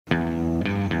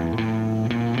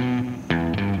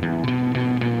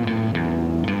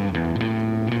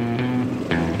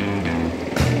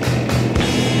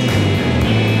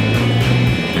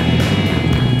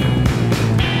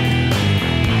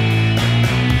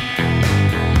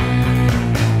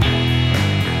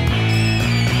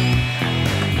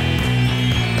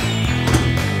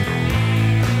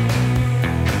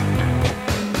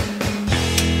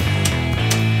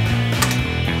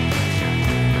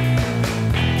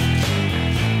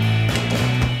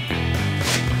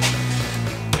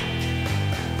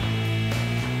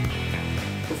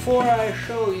before I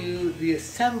show you the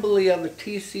assembly of a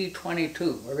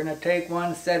TC22, we're going to take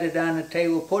one, set it on the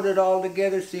table, put it all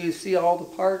together so you see all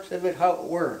the parts of it, how it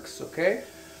works, okay?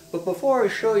 But before I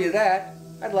show you that,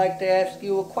 I'd like to ask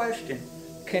you a question.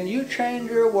 Can you change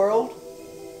your world?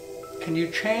 Can you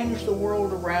change the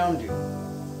world around you?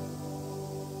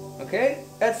 Okay?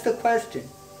 That's the question.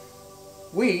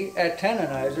 We at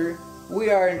Tenonizer,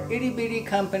 we are an itty-bitty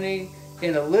company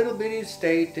in a little bitty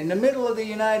state in the middle of the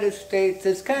United States.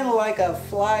 It's kind of like a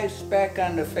fly speck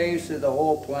on the face of the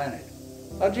whole planet.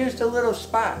 Just a little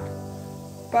spot.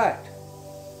 But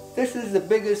this is the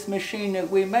biggest machine that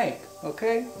we make,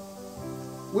 okay?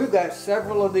 We've got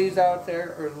several of these out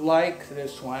there, or like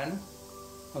this one,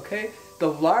 okay?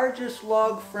 The largest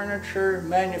log furniture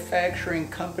manufacturing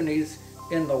companies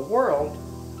in the world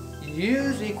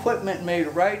use equipment made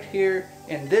right here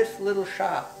in this little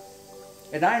shop.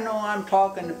 And I know I'm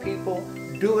talking to people,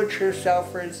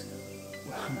 do-it-yourselfers.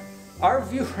 Our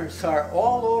viewers are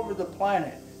all over the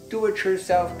planet,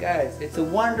 do-it-yourself guys. It's a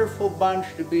wonderful bunch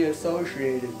to be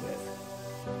associated with.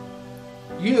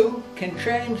 You can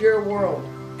change your world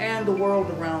and the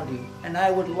world around you, and I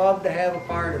would love to have a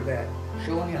part of that,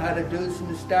 showing you how to do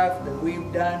some stuff that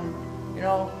we've done. You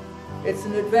know, it's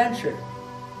an adventure.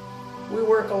 We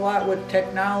work a lot with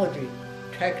technology.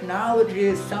 Technology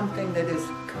is something that is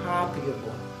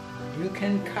copyable. You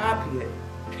can copy it.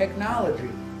 Technology,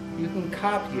 you can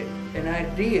copy it. An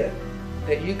idea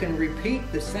that you can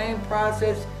repeat the same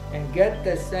process and get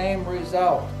the same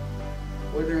result.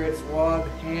 Whether it's log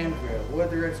handrail,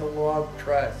 whether it's a log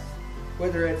truss,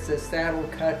 whether it's a saddle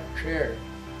cut chair.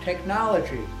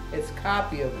 Technology, it's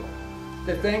copyable.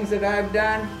 The things that I've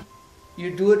done,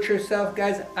 you do it yourself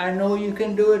guys, I know you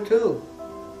can do it too.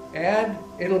 And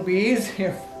it'll be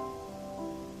easier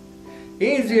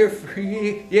for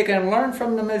you. You can learn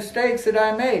from the mistakes that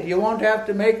I made. You won't have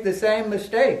to make the same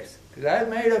mistakes, because I've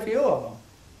made a few of them.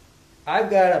 I've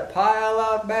got a pile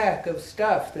out back of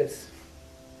stuff that's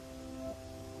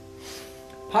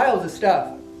piles of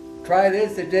stuff. Try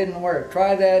this, it didn't work.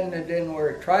 Try that and it didn't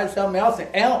work. Try something else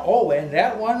and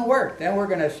that one worked. Then we're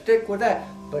going to stick with that.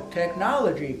 But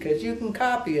technology, because you can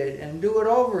copy it and do it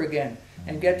over again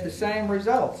and get the same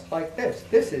results like this.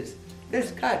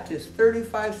 This cut is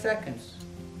 35 seconds.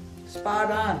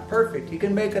 Spot on, perfect. You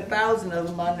can make 1,000 of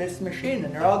them on this machine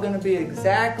and they're all going to be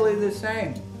exactly the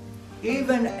same.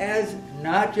 Even as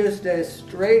not just a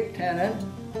straight tenon,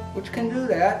 which can do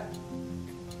that,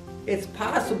 it's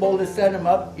possible to set them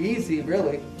up easy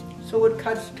really, so it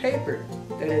cuts tapered.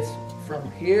 That it's from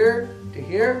here to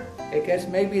here, it gets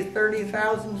maybe 30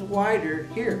 thousandths wider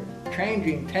here,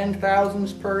 changing 10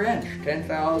 thousandths per inch, 10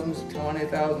 thousandths, 20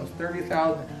 thousandths,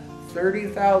 30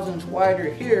 thousandths wider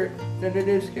here than it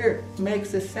is here. It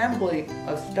makes assembly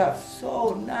of stuff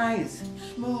so nice,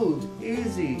 smooth,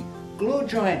 easy. Glue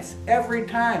joints every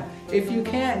time. If you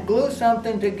can't glue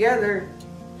something together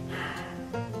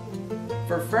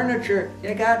for furniture,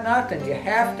 you got nothing. You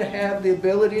have to have the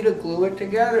ability to glue it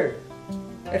together.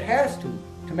 It has to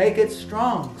make it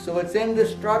strong, so it's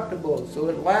indestructible, so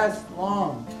it lasts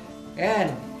long.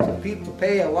 And people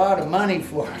pay a lot of money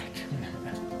for it.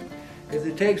 Because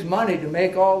it takes money to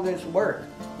make all this work.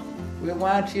 We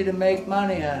want you to make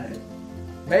money on it.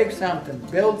 Make something,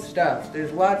 build stuff.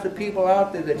 There's lots of people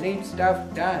out there that need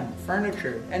stuff done,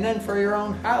 furniture. And then for your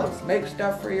own house, make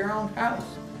stuff for your own house,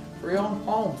 for your own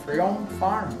home, for your own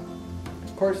farm.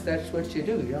 Of course, that's what you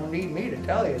do. You don't need me to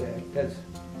tell you that, because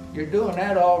you're doing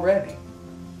that already.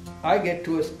 I get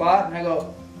to a spot and I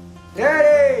go,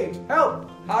 Daddy, help!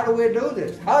 How do we do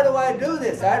this? How do I do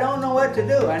this? I don't know what to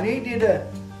do. I need you to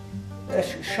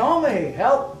show me,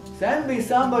 help. Send me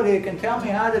somebody who can tell me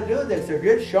how to do this, or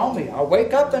just show me. I'll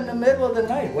wake up in the middle of the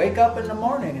night, wake up in the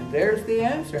morning, and there's the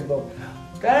answer, and go,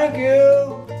 thank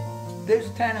you.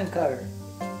 This tenon cutter,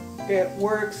 it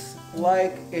works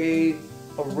like a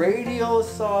radial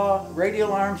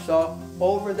arm saw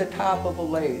over the top of a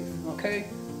lathe, okay?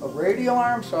 A radial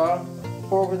arm saw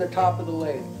over the top of the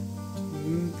lathe.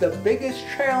 The biggest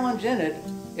challenge in it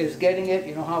is getting it,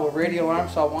 you know how a radial arm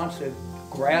saw wants to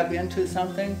grab into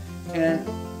something, and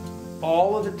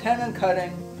all of the tenon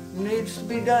cutting needs to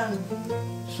be done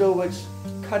so it's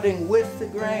cutting with the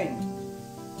grain.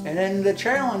 And then the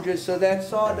challenge is so that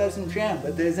saw doesn't jam,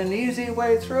 but there's an easy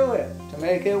way through it to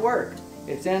make it work.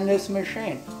 It's in this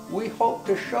machine. We hope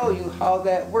to show you how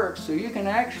that works so you can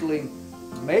actually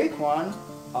make one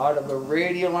out of a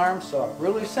radial arm saw.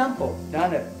 Really simple,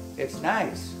 done it. It's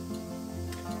nice.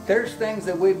 There's things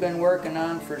that we've been working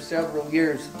on for several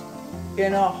years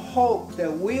in a hope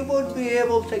that we would be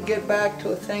able to get back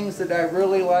to things that I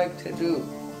really like to do.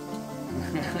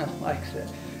 Like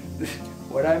that.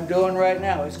 what I'm doing right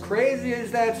now. As crazy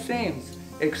as that seems,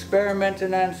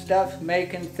 experimenting on stuff,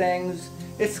 making things,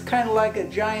 it's kind of like a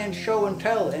giant show and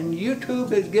tell, and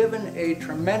YouTube has given a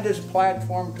tremendous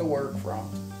platform to work from.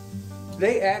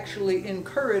 They actually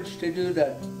encourage to do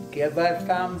the give a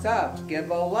thumbs up, give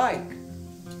a like.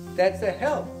 That's a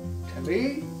help to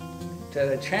me, to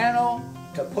the channel,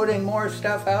 to putting more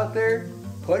stuff out there.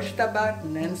 Push the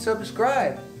button and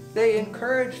subscribe. They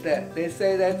encourage that. They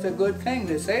say that's a good thing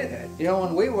to say that. You know,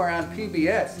 when we were on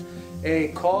PBS, a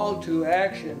call to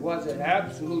action was an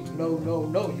absolute no, no,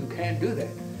 no, you can't do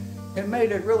that. It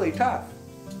made it really tough.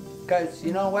 Because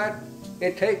you know what?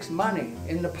 It takes money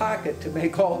in the pocket to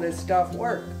make all this stuff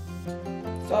work.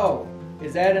 So,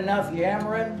 is that enough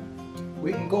yammering?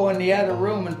 We can go in the other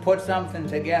room and put something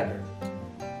together.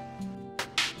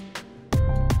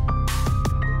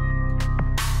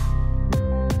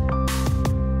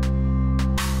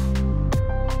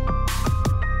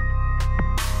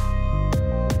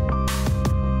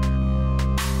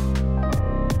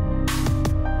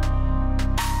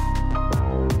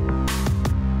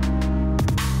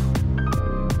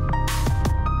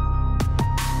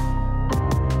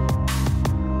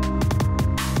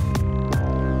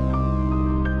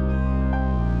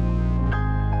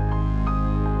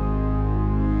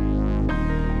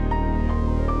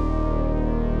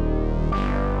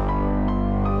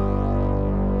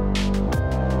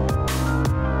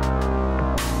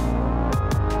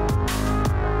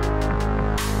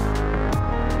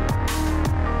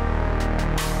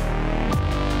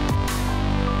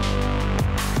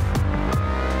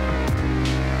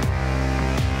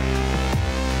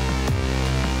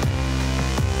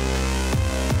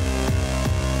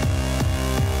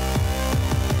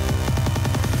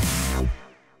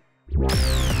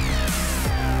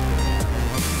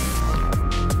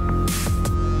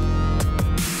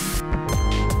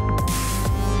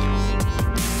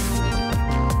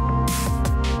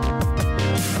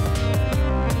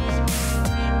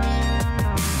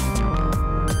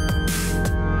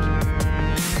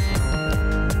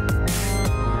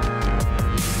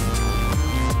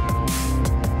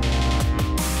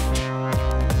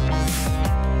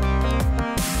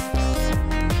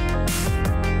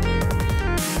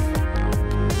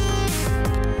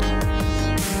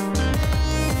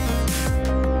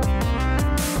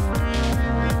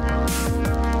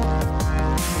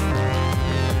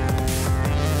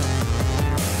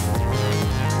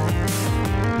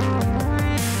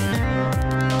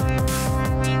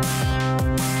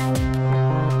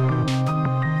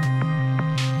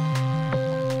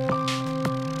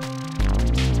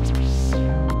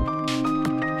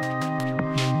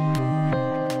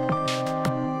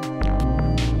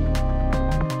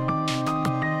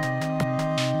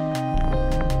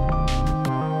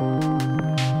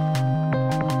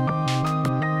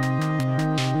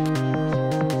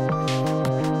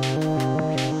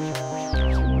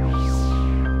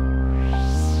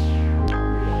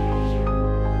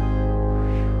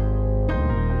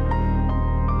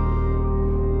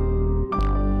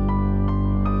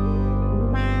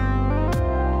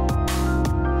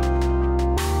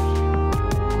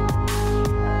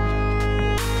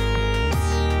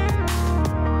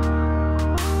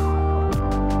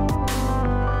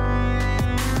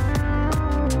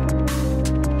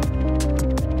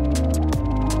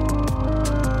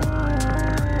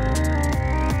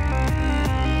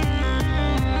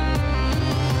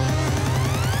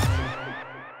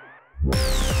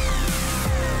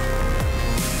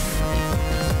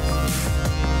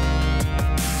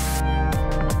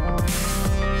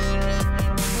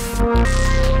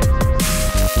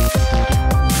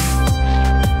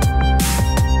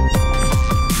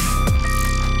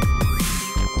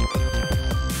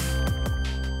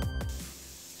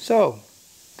 So,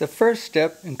 the first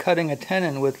step in cutting a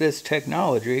tenon with this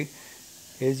technology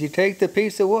is you take the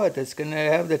piece of wood that's going to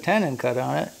have the tenon cut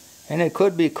on it, and it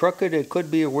could be crooked, it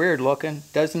could be weird looking,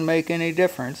 doesn't make any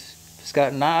difference. It's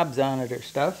got knobs on it or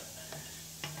stuff.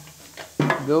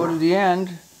 You go to the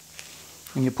end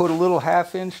and you put a little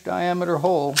 1/2-inch diameter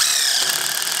hole,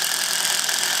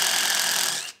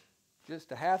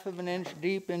 just a 1/2 inch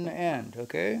deep in the end,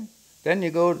 okay? Then you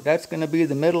go, that's going to be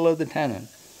the middle of the tenon.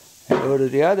 And go to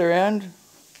the other end,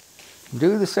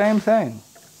 do the same thing.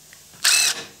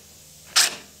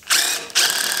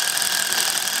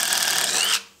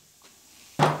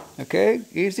 Okay,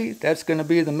 easy. That's going to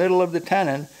be the middle of the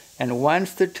tenon. And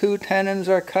once the two tenons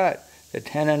are cut, the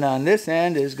tenon on this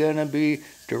end is going to be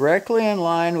directly in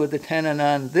line with the tenon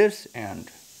on this end.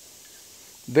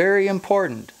 Very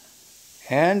important.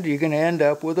 And you're going to end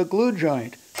up with a glue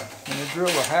joint. I'm going to drill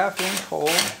a 1/2-inch hole.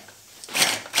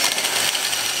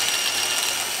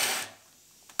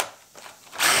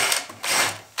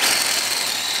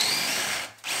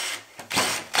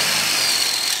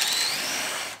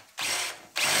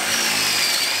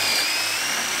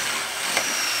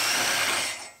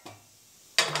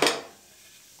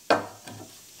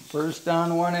 First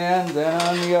on one end, then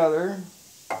on the other.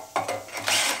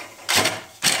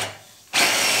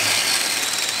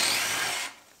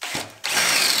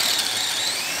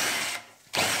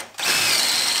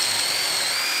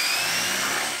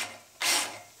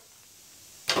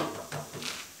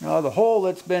 Now the hole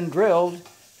that's been drilled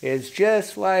is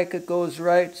just like it goes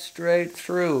right straight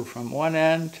through from one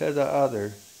end to the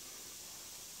other.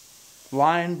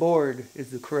 Line bored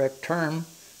is the correct term.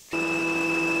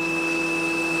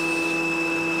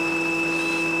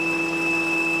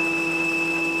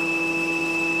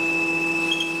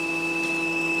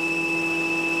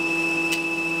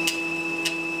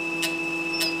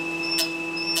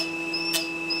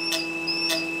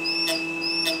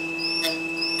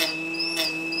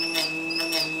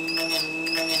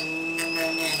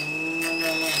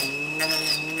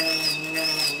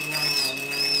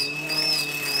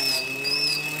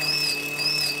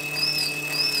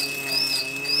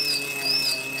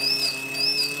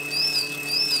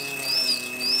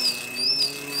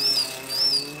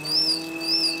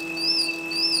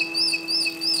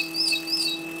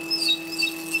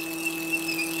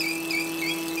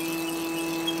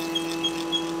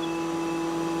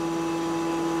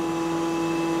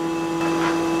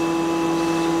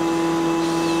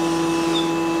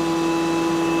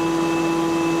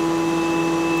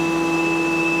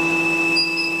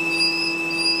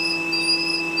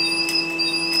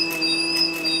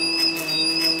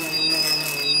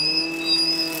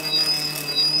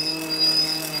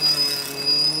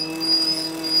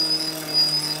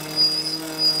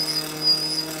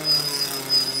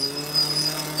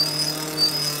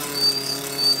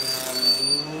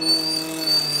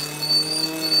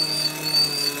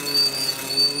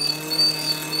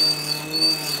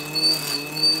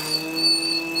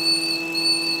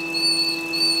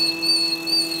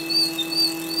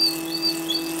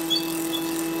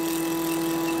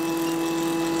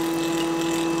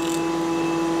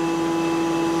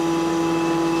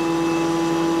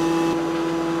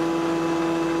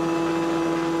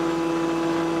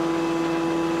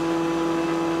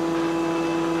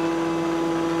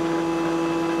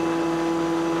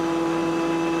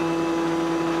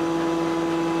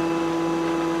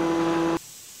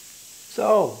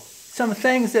 So, some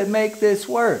things that make this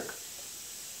work.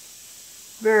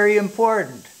 Very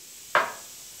important.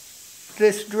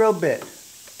 This drill bit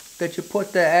that you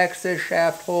put the access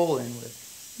shaft hole in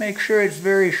with. Make sure it's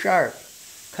very sharp.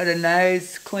 Cut a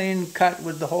nice clean cut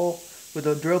with the hole, with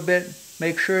the drill bit.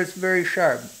 Make sure it's very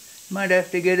sharp. You might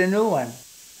have to get a new one.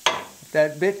 If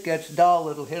that bit gets dull,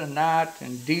 it'll hit a knot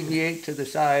and deviate to the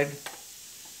side.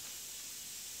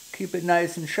 Keep it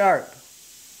nice and sharp.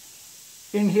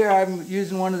 In here I'm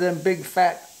using one of them big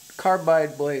fat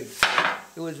carbide blades.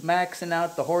 It was maxing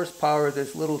out the horsepower of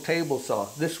this little table saw.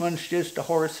 This one's just 1.5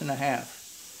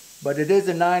 horses. But it is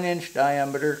a 9-inch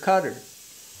diameter cutter.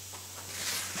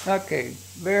 Okay,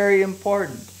 very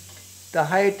important. The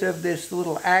height of this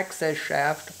little access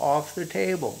shaft off the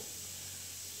table.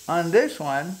 On this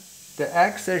one, the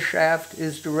access shaft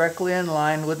is directly in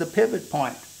line with the pivot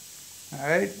point.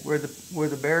 Alright, where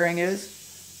the bearing is.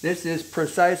 This is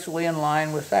precisely in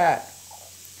line with that.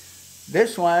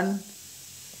 This one,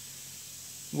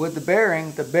 with the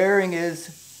bearing is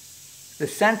the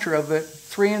center of it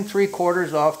 3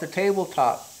 3/4 off the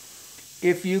tabletop.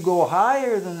 If you go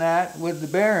higher than that with the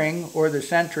bearing, or the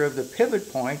center of the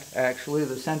pivot point, actually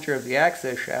the center of the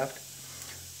access shaft,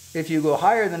 if you go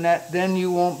higher than that, then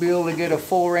you won't be able to get a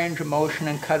full range of motion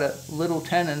and cut a little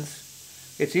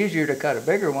tenons. It's easier to cut a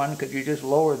bigger one because you just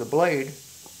lower the blade.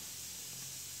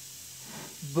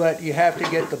 But you have to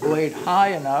get the blade high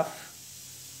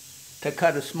enough to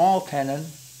cut a small tenon.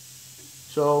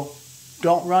 So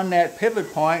don't run that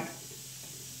pivot point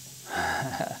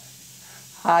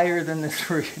higher than the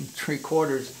 3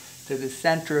 3/4 to the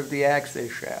center of the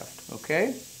access shaft.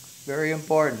 Okay? Very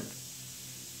important.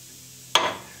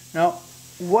 Now,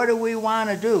 what do we want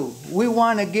to do? We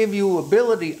want to give you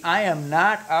ability. I am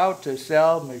not out to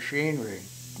sell machinery.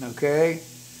 Okay?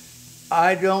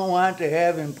 I don't want to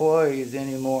have employees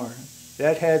anymore.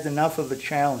 That has enough of a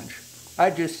challenge. I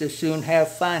just as soon have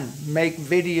fun, make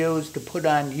videos to put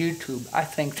on YouTube. I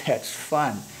think that's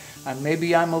fun.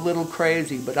 Maybe I'm a little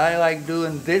crazy, but I like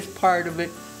doing this part of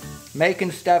it,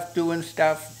 making stuff, doing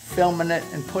stuff, filming it,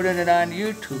 and putting it on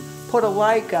YouTube. Put a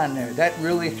like on there, that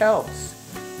really helps.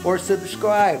 Or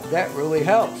subscribe, that really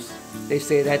helps. They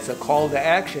say that's a call to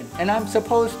action, and I'm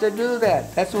supposed to do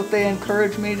that. That's what they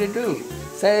encourage me to do.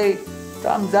 Say,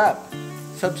 thumbs up,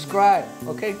 subscribe,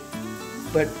 okay?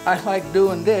 But I like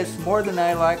doing this more than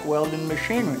I like welding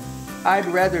machinery. I'd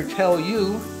rather tell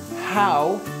you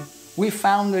how we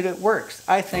found that it works.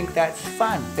 I think that's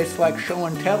fun. It's like show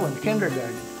and tell in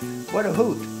kindergarten. What a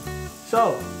hoot.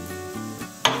 So,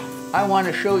 I want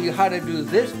to show you how to do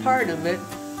this part of it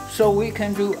so we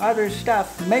can do other stuff,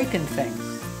 making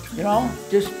things. You know,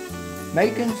 just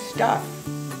making stuff,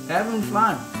 having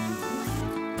fun.